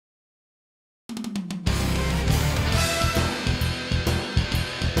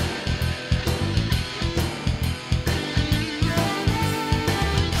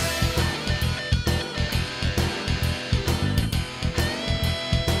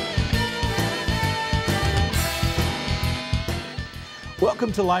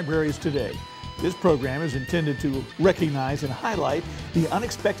Welcome to Libraries Today. This program is intended to recognize and highlight the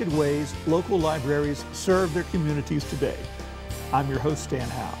unexpected ways local libraries serve their communities today. I'm your host, Stan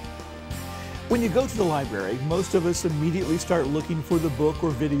Howe. When you go to the library, most of us immediately start looking for the book or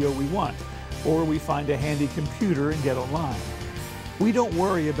video we want, or we find a handy computer and get online. We don't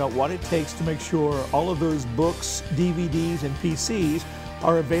worry about what it takes to make sure all of those books, DVDs, and PCs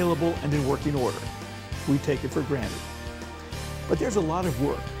are available and in working order. We take it for granted. But there's a lot of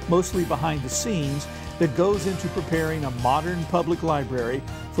work, mostly behind the scenes, that goes into preparing a modern public library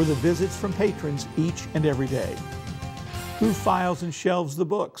for the visits from patrons each and every day. Who files and shelves the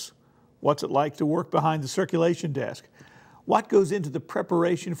books? What's it like to work behind the circulation desk? What goes into the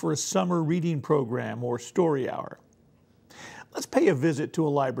preparation for a summer reading program or story hour? Let's pay a visit to a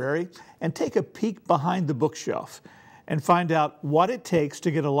library and take a peek behind the bookshelf and find out what it takes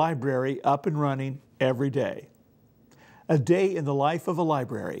to get a library up and running every day. A day in the life of a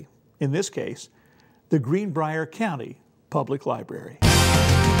library, in this case, the Greenbrier County Public Library.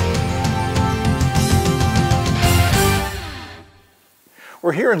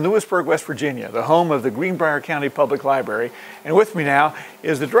 We're here in Lewisburg, West Virginia, the home of the Greenbrier County Public Library, and with me now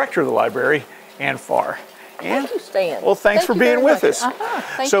is the director of the library, Ann Farr. Ann? Thank you, Stan. Well, thanks for being with us.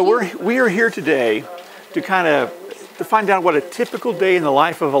 So we are here today to to find out what a typical day in the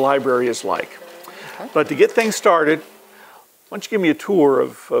life of a library is like. Okay. But to get things started, why don't you give me a tour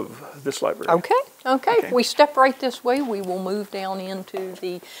of this library? Okay. We step right this way. We will move down into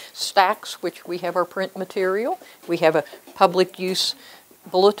the stacks, which we have our print material. We have a public use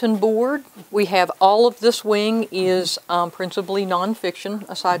bulletin board. We have all of this wing is principally nonfiction,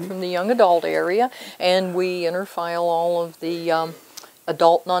 aside from the young adult area, and we interfile all of the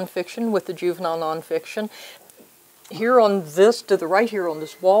adult nonfiction with the juvenile nonfiction. Here on this, to the right here on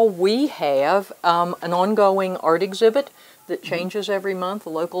this wall, we have an ongoing art exhibit that changes every month. A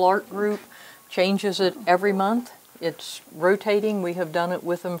local art group changes it every month. It's rotating. We have done it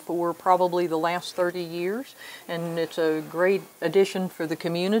with them for probably the last 30 years, and it's a great addition for the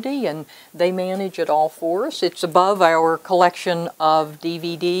community, and they manage it all for us. It's above our collection of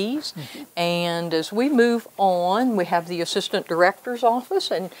DVDs, and as we move on, we have the assistant director's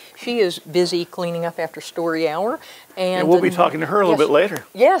office, and she is busy cleaning up after story hour. And we'll be talking to her a little bit later.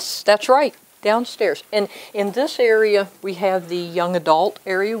 Yes, that's right. Downstairs. And in this area, we have the young adult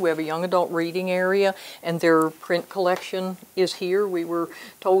area. We have a young adult reading area, and their print collection is here. We were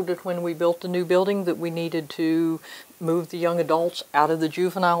told that when we built the new building that we needed to move the young adults out of the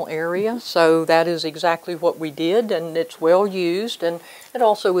juvenile area. So that is exactly what we did, and it's well used, and it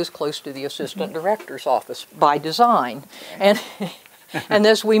also is close to the assistant director's office by design. And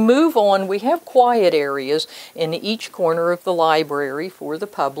as we move on, we have quiet areas in each corner of the library for the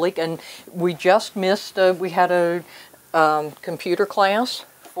public. And we just missed, we had a computer class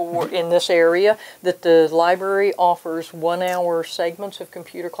in this area that the library offers 1 hour segments of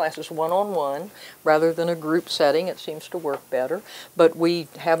computer classes one-on-one rather than a group setting. It seems to work better. But we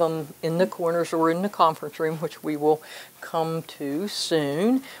have them in the corners or in the conference room, which we will come to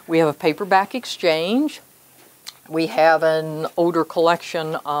soon. We have a paperback exchange. We have an older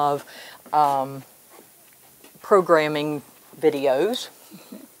collection of programming videos.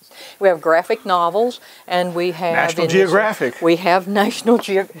 We have graphic novels, and we have National Geographic. We have National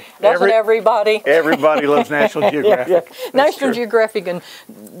Geographic. Doesn't everybody? Everybody loves National Geographic. Yeah. National Geographic and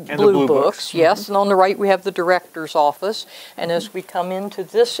Blue Books. Yes, and on the right we have the director's office. And as we come into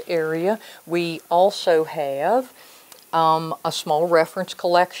this area, we also have a small reference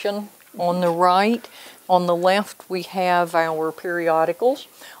collection on the right. On the left, we have our periodicals.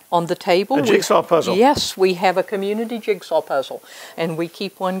 On the table, a jigsaw puzzle. Yes, we have a community jigsaw puzzle, and we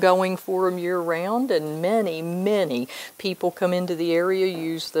keep one going for them year-round, and many people come into the area,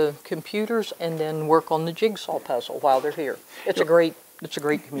 use the computers, and then work on the jigsaw puzzle while they're here. It's a great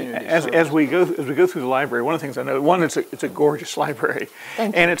community. As we go through the library, one of the things I know, one, it's a gorgeous library,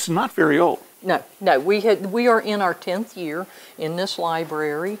 and it's not very old. No, we are in our 10th year in this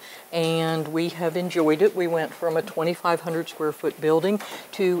library, and we have enjoyed it. We went from a 2,500 square foot building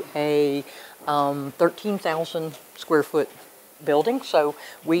to a 13,000 square foot building. So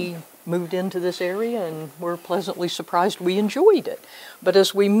we moved into this area and we're pleasantly surprised we enjoyed it. But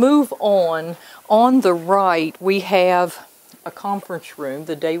as we move on the right, we have a conference room,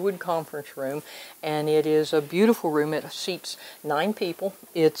 the Daywood Conference Room, and it is a beautiful room. It seats 9 people.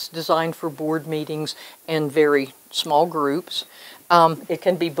 It's designed for board meetings and very small groups. It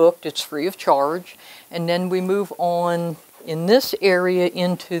can be booked. It's free of charge. And then we move on in this area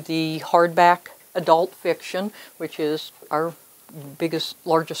into the hardback adult fiction, which is our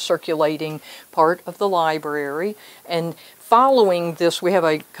largest circulating part of the library. And following this, we have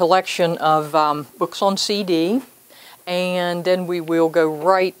a collection of books on CD. And then we will go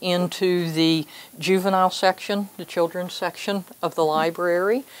right into the juvenile section, the children's section of the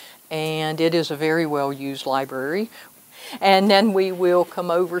library. And it is a very well-used library. And then we will come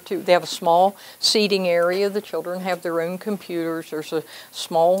over to, they have a small seating area. The children have their own computers. There's a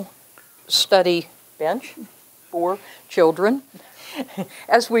small study bench for children.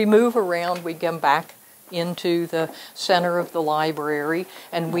 As we move around, we come back into the center of the library,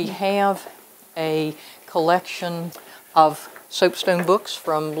 and we have a collection of soapstone books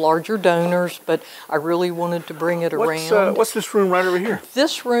from larger donors, but I really wanted to bring it around. What's this room right over here?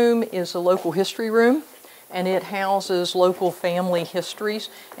 This room is a local history room, and it houses local family histories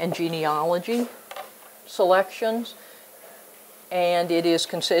and genealogy selections. And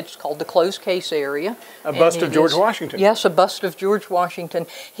it's called the closed case area. A bust of George Washington. Yes, a bust of George Washington.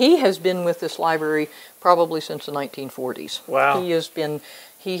 He has been with this library probably since the 1940s. Wow. He has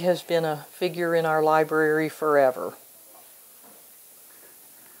been a figure in our library forever.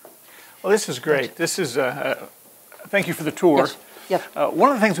 Well, this is great. This is, thank you for the tour. Yes. Yep. One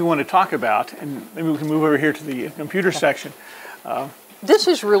of the things we want to talk about, and maybe we can move over here to the computer section. This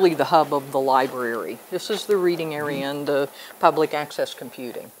is really the hub of the library. This is the reading area and the public access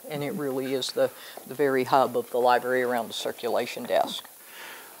computing. And it really is the very hub of the library around the circulation desk.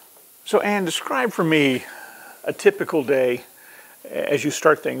 So Ann, describe for me a typical day as you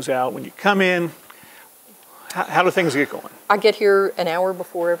start things out. When you come in, how do things get going? I get here an hour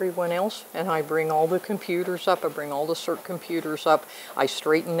before everyone else, and I bring all the computers up. I bring all the CERT computers up. I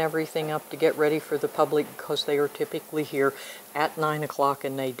straighten everything up to get ready for the public because they are typically here at 9 o'clock,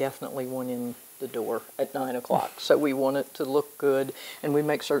 and they definitely want in the door at 9 o'clock. So we want it to look good, and we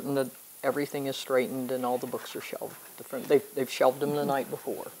make certain that everything is straightened and all the books are shelved. They've shelved them the night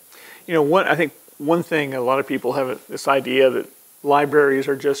before. You know, I think one thing, a lot of people have this idea that libraries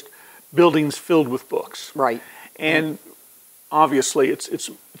are just buildings filled with books. Right. And obviously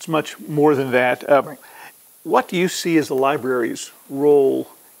it's much more than that. Right. What do you see as the library's role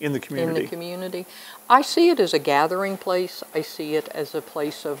in the community? In the community? I see it as a gathering place. I see it as a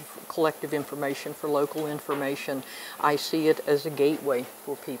place of collective information for local information. I see it as a gateway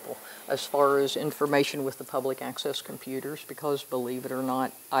for people as far as information with the public access computers, because believe it or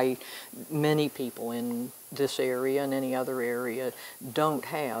not, many people in this area and any other area don't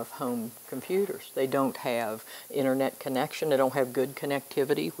have home computers. They don't have internet connection. They don't have good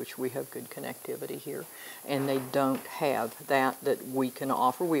connectivity, which we have good connectivity here. And they don't have that we can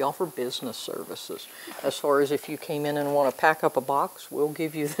offer. We offer business services. As far as if you came in and want to pack up a box, we'll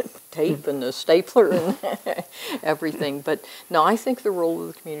give you the tape and the stapler and everything. But no, I think the role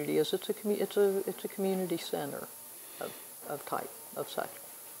of the community is it's a community center of such.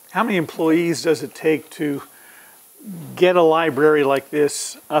 How many employees does it take to get a library like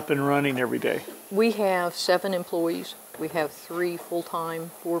this up and running every day? We have 7 employees. We have 3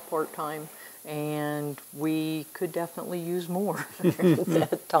 full-time, 4 part-time, and we could definitely use more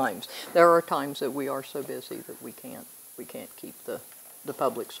at times. There are times that we are so busy that we can't keep the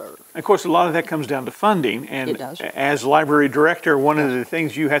public served. Of course, a lot of that comes down to funding, and it does. As library director, one of the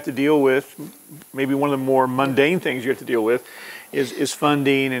things you have to deal with, maybe one of the more mundane things you have to deal with, is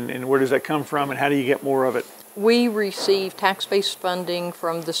funding, and where does that come from, and how do you get more of it? We receive tax-based funding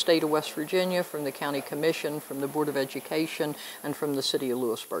from the state of West Virginia, from the County Commission, from the Board of Education, and from the City of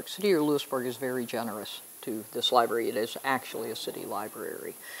Lewisburg. City of Lewisburg is very generous to this library. It is actually a city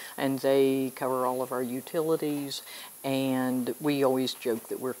library, and they cover all of our utilities, and we always joke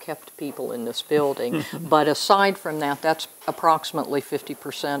that we're kept people in this building. But aside from that, that's approximately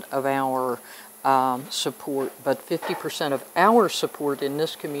 50% of our support, but 50% of our support in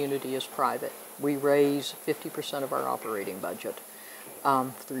this community is private. We raise 50% of our operating budget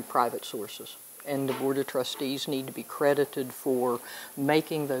through private sources. And the Board of Trustees need to be credited for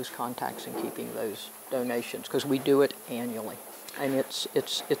making those contacts and keeping those donations, because we do it annually. And it's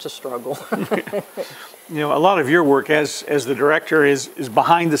a struggle. You know, a lot of your work as the director is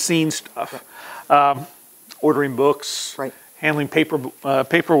behind the scenes stuff. Right. Ordering books, right. Handling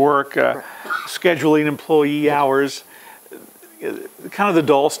paperwork, right. Scheduling employee hours, kind of the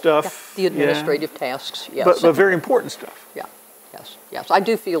dull stuff. Yeah, the administrative tasks, yes. But very important stuff. Yeah. Yes. I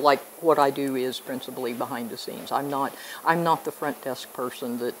do feel like what I do is principally behind the scenes. I'm not the front desk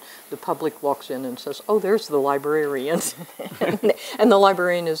person that the public walks in and says, "Oh, there's the librarian," and the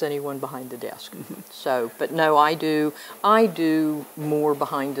librarian is anyone behind the desk. But no, I do more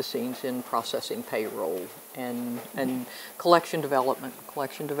behind the scenes in processing payroll and collection development.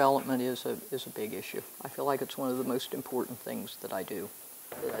 Collection development is a big issue. I feel like it's one of the most important things that I do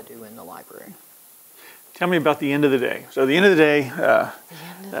in the library. Tell me about the end of the day. So the end of the day,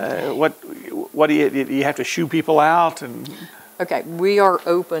 what do you have to shoo people out? And okay, we are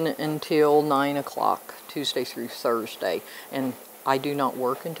open until 9 o'clock, Tuesday through Thursday, and I do not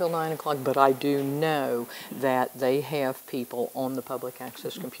work until 9 o'clock, but I do know that they have people on the public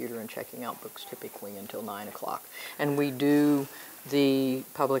access computer and checking out books typically until 9 o'clock. And the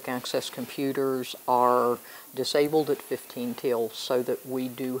public access computers are disabled at 15 till, so that we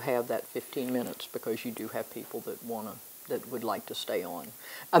do have that 15 minutes because you do have people that would like to stay on.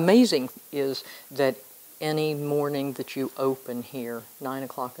 Amazing is that any morning that you open here, 9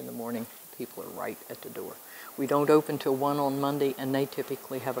 o'clock in the morning, people are right at the door. We don't open till 1 on Monday, and they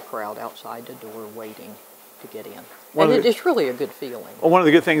typically have a crowd outside the door waiting to get in. It's really a good feeling. Well, one of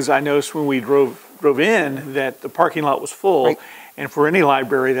the good things I noticed when we drove in that the parking lot was full, right. And for any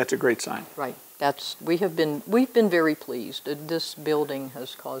library, that's a great sign. Right. We've been very pleased. This building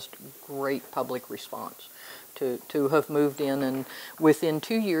has caused great public response to have moved in, and within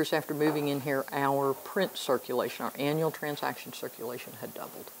 2 years after moving in here, our print circulation, our annual transaction circulation had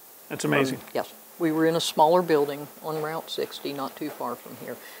doubled. That's amazing. Yes. We were in a smaller building on Route 60, not too far from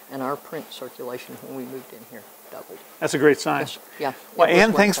here, and our print circulation when we moved in here doubled. That's a great sign. Yes. Yeah. Well,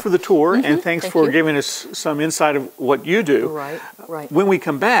 Ann, thanks for the tour, and thanks Thank for you. giving us some insight of what you do. Right, right. When we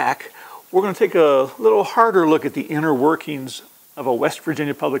come back, we're going to take a little harder look at the inner workings of a West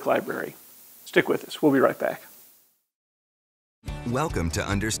Virginia public library. Stick with us. We'll be right back. Welcome to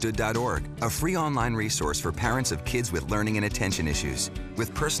Understood.org, a free online resource for parents of kids with learning and attention issues,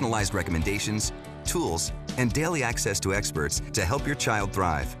 with personalized recommendations, tools, and daily access to experts to help your child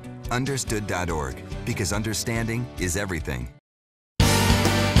thrive. Understood.org, because understanding is everything.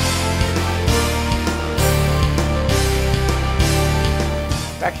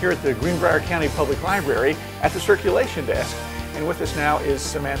 Back here at the Greenbrier County Public Library at the circulation desk. And with us now is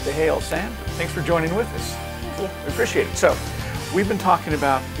Samantha Hale. Sam, thanks for joining with us. Thank you. We appreciate it. So, we've been talking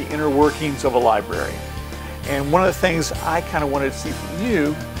about the inner workings of a library. And one of the things I kind of wanted to see from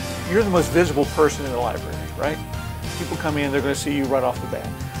you, you're the most visible person in the library, right? People come in, they're going to see you right off the bat.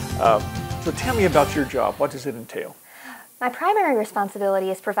 So tell me about your job. What does it entail? My primary responsibility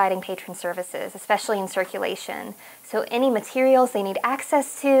is providing patron services, especially in circulation. So any materials they need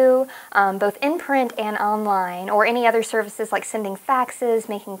access to, both in print and online, or any other services like sending faxes,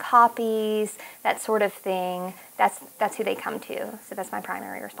 making copies, that sort of thing, that's who they come to. So that's my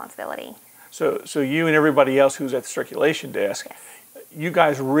primary responsibility. So you and everybody else who's at the circulation desk, Yes. You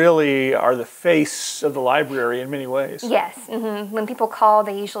guys really are the face of the library in many ways. Yes. Mm-hmm. When people call,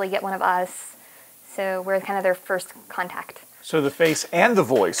 they usually get one of us. So we're kind of their first contact. So the face and the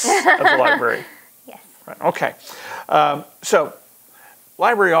voice of the library. Yes. Right. Okay. So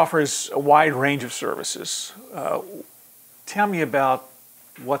library offers a wide range of services. Tell me about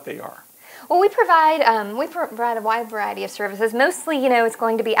what they are. Well, we provide a wide variety of services. Mostly, it's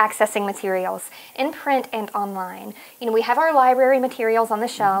going to be accessing materials in print and online. We have our library materials on the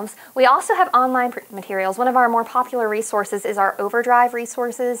shelves. We also have online materials. One of our more popular resources is our Overdrive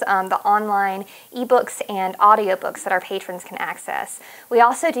resources, the online ebooks and audiobooks that our patrons can access. We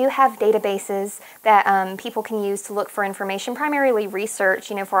also do have databases that people can use to look for information, primarily research,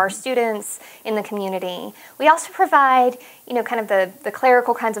 for our students in the community. We also provide, kind of the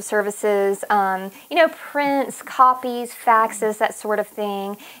clerical kinds of services, prints, copies, faxes, that sort of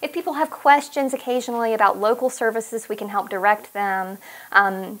thing. If people have questions occasionally about local services, we can help direct them,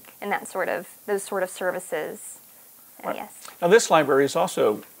 and those sort of services. And right. Yes. Now this library is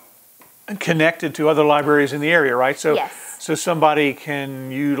also connected to other libraries in the area, right? So, yes. So somebody can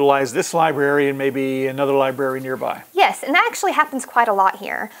utilize this library and maybe another library nearby. Yes, and that actually happens quite a lot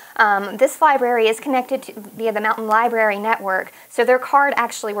here. This library is connected via the Mountain Library Network, so their card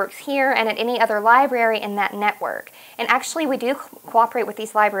actually works here and at any other library in that network. And actually we do cooperate with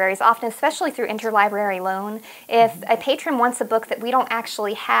these libraries often, especially through interlibrary loan. If a patron wants a book that we don't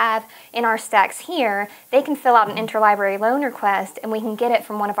actually have in our stacks here, they can fill out an interlibrary loan request and we can get it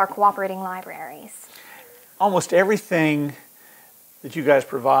from one of our cooperating libraries. Almost everything that you guys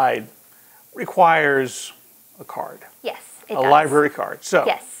provide requires a card. Yes, it does. A library card. So,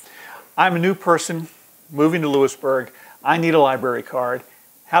 yes. I'm a new person moving to Lewisburg. I need a library card.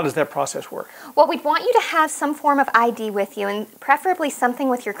 How does that process work? Well, we'd want you to have some form of ID with you, and preferably something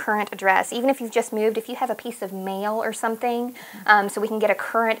with your current address. Even if you've just moved, if you have a piece of mail or something, so we can get a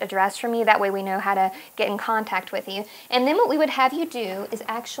current address from you. That way we know how to get in contact with you. And then what we would have you do is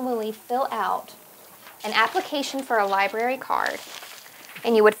actually fill out an application for a library card.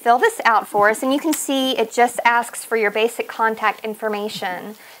 and you would fill this out for us, and you can see it just asks for your basic contact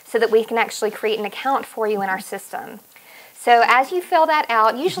information so that we can actually create an account for you in our system. So as you fill that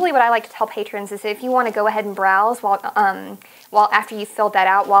out, usually what I like to tell patrons is if you want to go ahead and browse while after you've filled that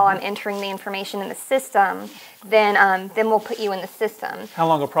out, while I'm entering the information in the system, then we'll put you in the system. How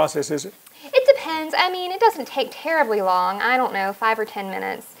long a process is it? It depends. I mean, it doesn't take terribly long. I don't know, 5 or 10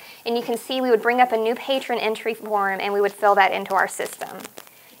 minutes. And you can see we would bring up a new patron entry form and we would fill that into our system.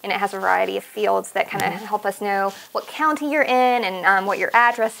 And it has a variety of fields that kind of help us know what county you're in and what your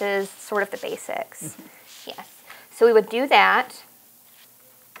address is, sort of the basics. Yes. So we would do that.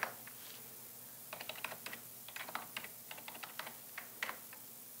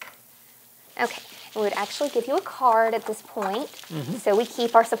 Okay. We would actually give you a card at this point. So we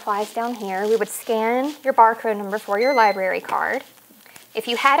keep our supplies down here. We would scan your barcode number for your library card. If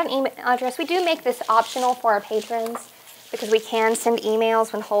you had an email address, we do make this optional for our patrons because we can send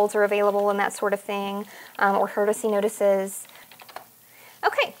emails when holds are available and that sort of thing, or courtesy notices.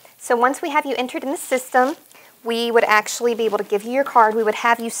 Okay, so once we have you entered in the system, we would actually be able to give you your card. We would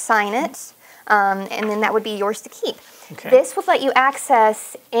have you sign it, and then that would be yours to keep. Okay. This would let you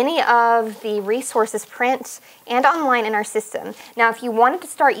access any of the resources, print and online, in our system. Now, if you wanted to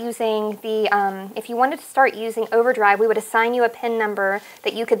start using Overdrive, we would assign you a PIN number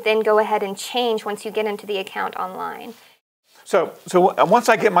that you could then go ahead and change once you get into the account online. So once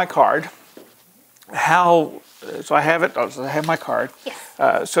I get my card, so I have it. I have my card.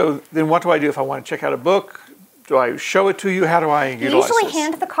 Yes. So then, what do I do if I want to check out a book? Do I show it to you? How do I utilize You usually this?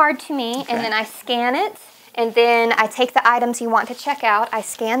 hand the card to me, and then I scan it. And then I take the items you want to check out, I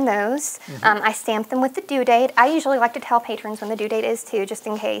scan those, I stamp them with the due date. I usually like to tell patrons when the due date is too, just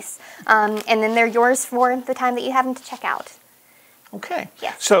in case. And then they're yours for the time that you have them to check out. Okay.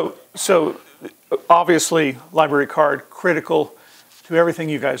 Yes. So obviously, library card, critical to everything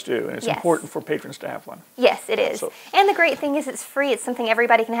you guys do, and it's important for patrons to have one. Yes, it is. And the great thing is it's free. It's something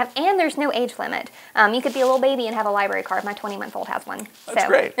everybody can have, and there's no age limit. You could be a little baby and have a library card. My 20-month-old has one. That's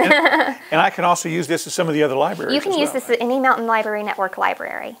great. And I can also use this at some of the other libraries. You can use this at any Mountain Library Network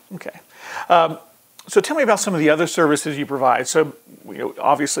library. Okay. So tell me about some of the other services you provide. So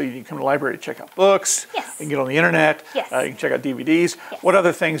obviously you come to the library to check out books. Yes. You can get on the internet. Yes. You can check out DVDs. Yes. What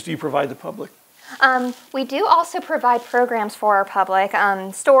other things do you provide the public? We do also provide programs for our public.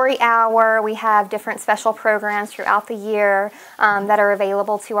 Story Hour, we have different special programs throughout the year that are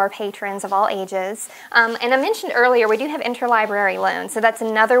available to our patrons of all ages. And I mentioned earlier, we do have interlibrary loans, so that's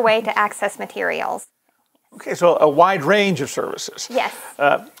another way to access materials. Okay, so a wide range of services. Yes.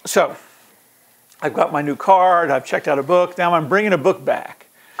 So I've got my new card, I've checked out a book, now I'm bringing a book back.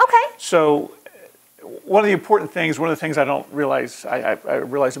 Okay. So one of the important things, one of the things I don't realize, I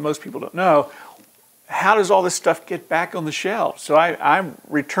realize that most people don't know, how does all this stuff get back on the shelf? So I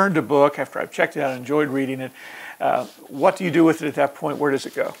returned a book after I've checked it out and enjoyed reading it. What do you do with it at that point? Where does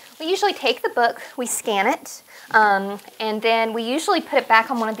it go? We usually take the book, we scan it, and then we usually put it back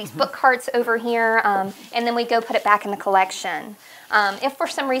on one of these book carts over here, and then we go put it back in the collection. If for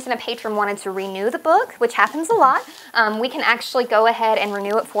some reason a patron wanted to renew the book, which happens a lot, we can actually go ahead and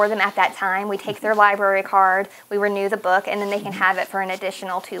renew it for them at that time. We take their library card, we renew the book, and then they can have it for an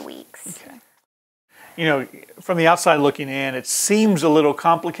additional 2 weeks. Okay. You know, from the outside looking in, it seems a little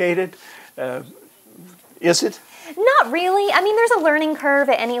complicated. Is it? Not really. I mean, there's a learning curve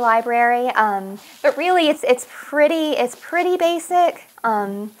at any library, but really it's pretty basic,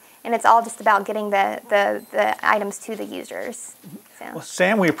 and it's all just about getting the items to the users. So. Well,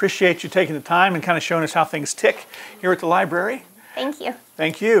 Sam, we appreciate you taking the time and kind of showing us how things tick here at the library. Thank you.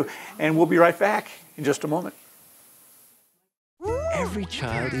 Thank you, and we'll be right back in just a moment. Every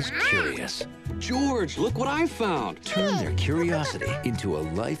child is curious. George, look what I found. Turn their curiosity into a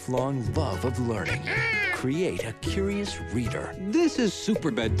lifelong love of learning. Create a curious reader. This is super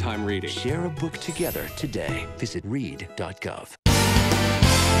bedtime reading. Share a book together today. Visit read.gov.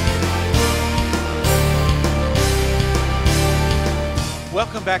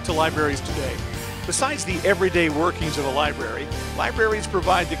 Welcome back to Libraries Today. Besides the everyday workings of a library, libraries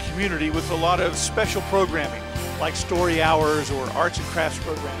provide the community with a lot of special programming, like story hours or arts and crafts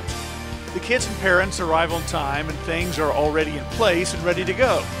programs. The kids and parents arrive on time and things are already in place and ready to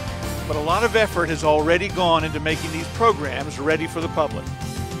go. But a lot of effort has already gone into making these programs ready for the public.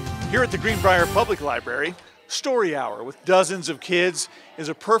 Here at the Greenbrier Public Library, Story Hour with dozens of kids is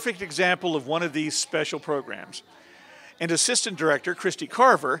a perfect example of one of these special programs. And Assistant Director Christy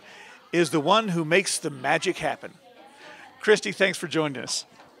Carver is the one who makes the magic happen. Christy, thanks for joining us.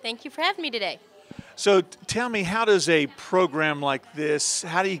 Thank you for having me today. So tell me, how does a program like this,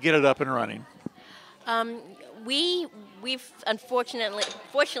 how do you get it up and running? We've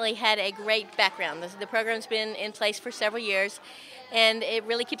fortunately had a great background. The program's been in place for several years, and it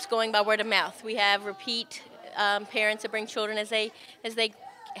really keeps going by word of mouth. We have repeat parents that bring children as they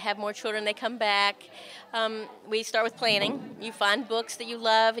have more children. They come back. We start with planning. You find books that you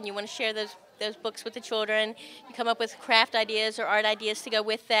love, and you want to share those books with the children. You come up with craft ideas or art ideas to go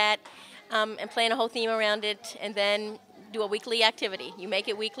with that, and plan a whole theme around it, and then do a weekly activity. You make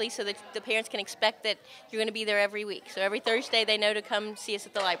it weekly so that the parents can expect that you're going to be there every week. So every Thursday they know to come see us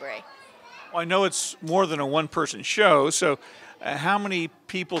at the library. Well, I know it's more than a one-person show, so how many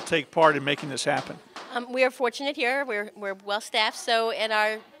people take part in making this happen? We are fortunate here. We're well-staffed. So in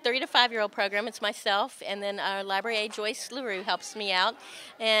our 3 to 5-year-old program, it's myself, and then our library aide, Joyce LaRue, helps me out.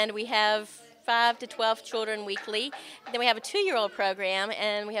 And we have 5 to 12 children weekly. Then we have a 2-year-old program,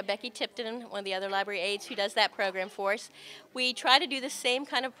 and we have Becky Tipton, one of the other library aides, who does that program for us. We try to do the same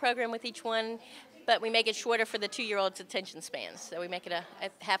kind of program with each one, but we make it shorter for the 2-year-olds' attention spans. So we make it a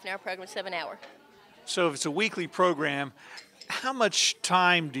half-an-hour program instead of an hour. So if it's a weekly program, how much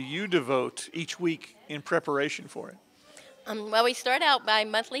time do you devote each week in preparation for it? Well, we start out by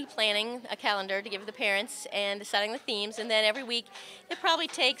monthly planning a calendar to give the parents and deciding the themes, and then every week it probably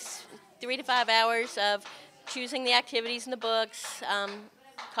takes 3 to 5 hours of choosing the activities in the books,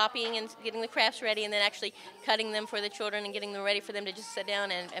 copying and getting the crafts ready, and then actually cutting them for the children and getting them ready for them to just sit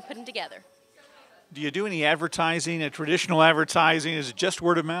down and put them together. Do you do any advertising, traditional advertising? Is it just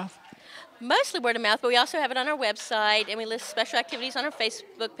word of mouth? Mostly word of mouth, but we also have it on our website, and we list special activities on our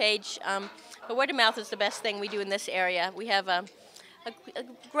Facebook page. But word of mouth is the best thing we do in this area. We have a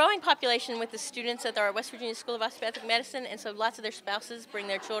growing population with the students at our West Virginia School of Osteopathic Medicine, and so lots of their spouses bring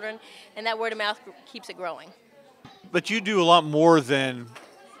their children, and that word of mouth keeps it growing. But you do a lot more than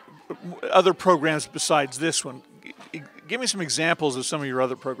other programs besides this one. Give me some examples of some of your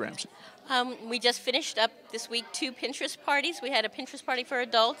other programs. We just finished up this week 2 Pinterest parties. We had a Pinterest party for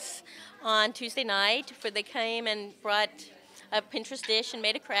adults on Tuesday night, where they came and brought a Pinterest dish and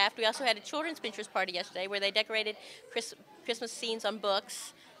made a craft. We also had a children's Pinterest party yesterday where they decorated Christmas scenes on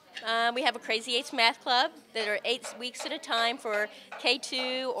books. We have a Crazy 8s math club that are 8 weeks at a time for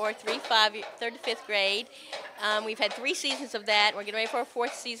K2 or 3rd to 5th grade. We've had 3 seasons of that. We're getting ready for our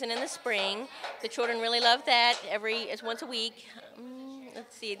 4th season in the spring. The children really love that. It's once a week.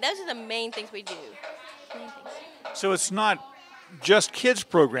 Let's see. Those are the main things we do. So it's not just kids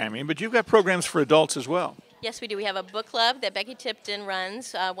programming, but you've got programs for adults as well. Yes, we do. We have a book club that Becky Tipton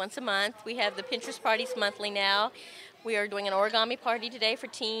runs once a month. We have the Pinterest parties monthly now. We are doing an origami party today for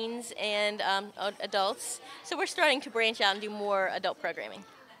teens and adults. So we're starting to branch out and do more adult programming.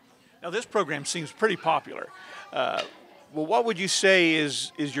 Now this program seems pretty popular. Well, what would you say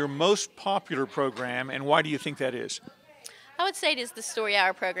is your most popular program, and why do you think that is? I would say it is the Story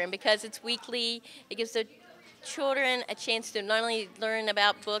Hour program because it's weekly. It gives the children a chance to not only learn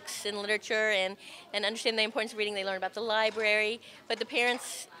about books and literature and understand the importance of reading, they learn about the library, but the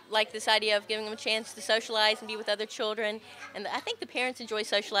parents like this idea of giving them a chance to socialize and be with other children. And I think the parents enjoy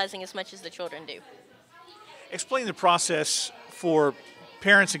socializing as much as the children do. Explain the process for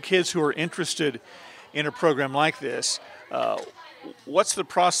parents and kids who are interested in a program like this. What's the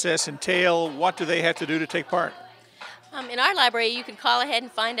process entail? What do they have to do to take part? In our library, you can call ahead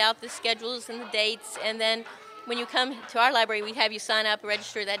and find out the schedules and the dates, and then when you come to our library, we have you sign up,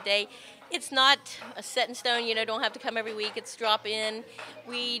 register that day. It's not a set in stone, don't have to come every week. It's drop in.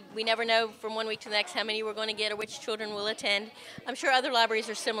 We never know from one week to the next how many we're going to get or which children will attend. I'm sure other libraries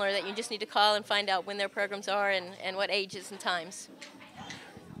are similar, that you just need to call and find out when their programs are and what ages and times.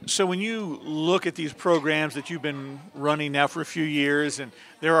 So when you look at these programs that you've been running now for a few years, and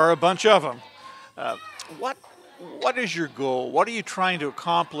there are a bunch of them, what is your goal? What are you trying to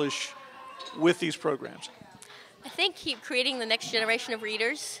accomplish with these programs? I think keep creating the next generation of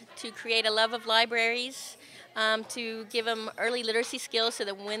readers, to create a love of libraries, to give them early literacy skills so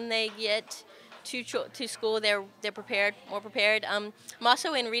that when they get to school, they're prepared, more prepared. I'm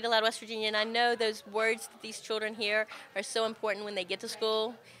also in Read Aloud West Virginia, and I know those words that these children hear are so important when they get to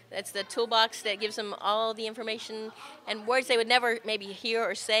school. That's the toolbox that gives them all the information and words they would never maybe hear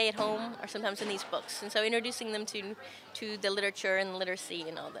or say at home, or sometimes in these books. And so introducing them to the literature and literacy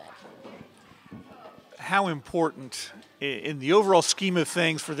and all that. How important, in the overall scheme of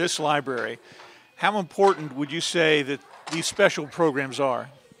things for this library, how important would you say that these special programs are?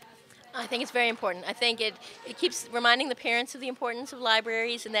 I think it's very important. I think it keeps reminding the parents of the importance of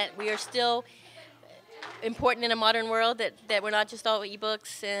libraries, and that we are still important in a modern world, that we're not just all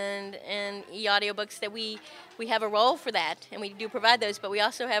e-books and e-audiobooks, that we have a role for that, and we do provide those, but we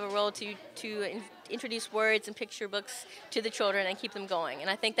also have a role to introduce words and picture books to the children and keep them going. And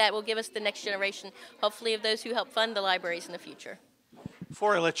I think that will give us the next generation, hopefully, of those who help fund the libraries in the future.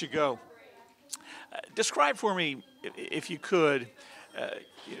 Before I let you go, describe for me, if you could,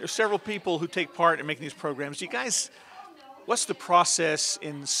 several people who take part in making these programs. Do you guys, what's the process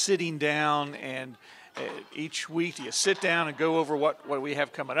in sitting down and each week? Do you sit down and go over what we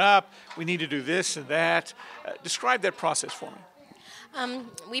have coming up? We need to do this and that. Describe that process for me.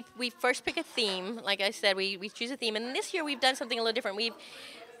 We first pick a theme. Like I said, we choose a theme, and this year we've done something a little different.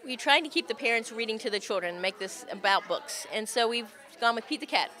 We tried to keep the parents reading to the children and make this about books, and so we've gone with Pete the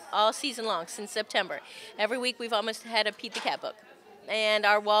Cat all season long since September. Every week we've almost had a Pete the Cat book, and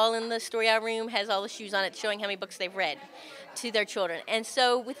our wall in the story hour room has all the shoes on it showing how many books they've read to their children. And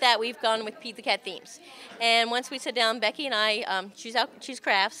so with that, we've gone with Pete the Cat themes. And once we sit down, Becky and I choose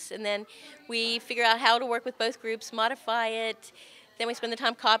crafts, and then we figure out how to work with both groups, modify it. Then we spend the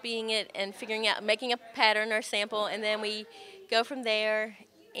time copying it and figuring out, making a pattern or sample, and then we go from there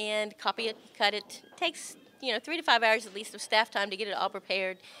and copy it, cut it. It takes 3 to 5 hours at least of staff time to get it all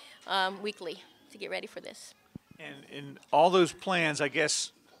prepared weekly to get ready for this. And in all those plans, I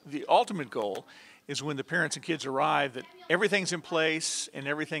guess the ultimate goal is when the parents and kids arrive that everything's in place and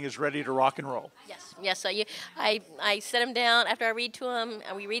everything is ready to rock and roll. Yes. So I set them down after I read to them.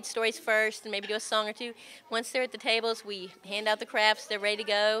 We read stories first and maybe do a song or two. Once they're at the tables, we hand out the crafts. They're ready to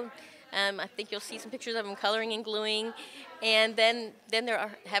go. I think you'll see some pictures of them coloring and gluing, and then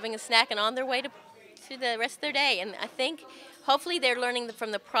they're having a snack and on their way to the rest of their day. And I think hopefully they're learning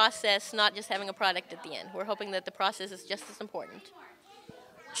from the process, not just having a product at the end. We're hoping that the process is just as important.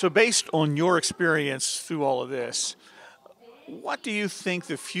 So based on your experience through all of this, what do you think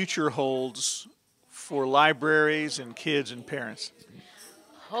the future holds for libraries and kids and parents?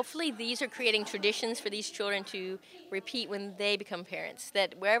 Hopefully these are creating traditions for these children to repeat when they become parents,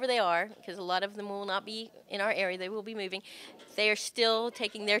 that wherever they are, because a lot of them will not be in our area, they will be moving, they are still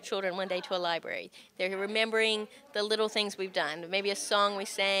taking their children one day to a library. They're remembering the little things we've done, maybe a song we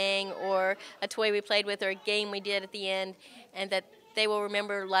sang or a toy we played with or a game we did at the end, and that they will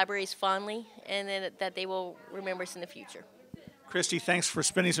remember libraries fondly, and then that they will remember us in the future. Christy, thanks for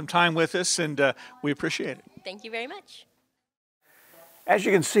spending some time with us, and we appreciate it. Thank you very much. As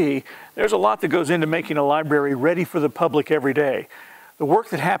you can see, there's a lot that goes into making a library ready for the public every day. The work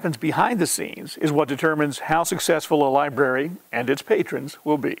that happens behind the scenes is what determines how successful a library and its patrons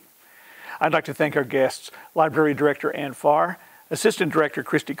will be. I'd like to thank our guests, Library Director Ann Farr, Assistant Director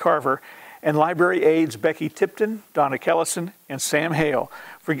Christy Carver, and library aides Becky Tipton, Donna Kellison, and Sam Hale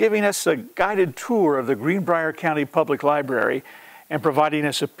for giving us a guided tour of the Greenbrier County Public Library and providing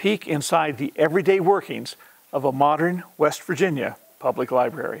us a peek inside the everyday workings of a modern West Virginia public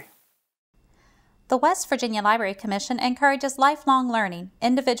library. The West Virginia Library Commission encourages lifelong learning,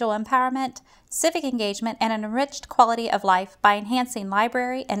 individual empowerment, civic engagement, and an enriched quality of life by enhancing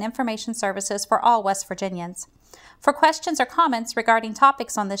library and information services for all West Virginians. For questions or comments regarding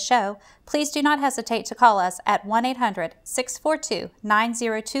topics on this show, please do not hesitate to call us at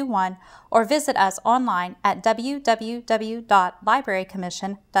 1-800-642-9021 or visit us online at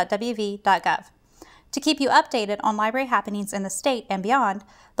www.librarycommission.wv.gov. To keep you updated on library happenings in the state and beyond,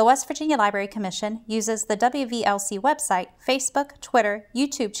 the West Virginia Library Commission uses the WVLC website, Facebook, Twitter,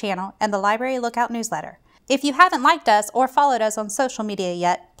 YouTube channel, and the Library Lookout newsletter. If you haven't liked us or followed us on social media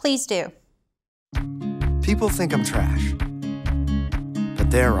yet, please do. People think I'm trash,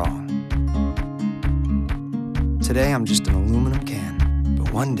 but they're wrong. Today I'm just an aluminum can,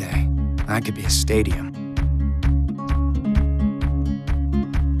 but one day I could be a stadium.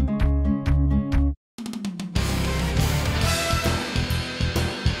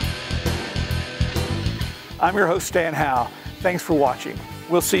 I'm your host, Stan Howe. Thanks for watching.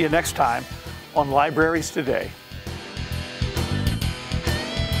 We'll see you next time on Libraries Today.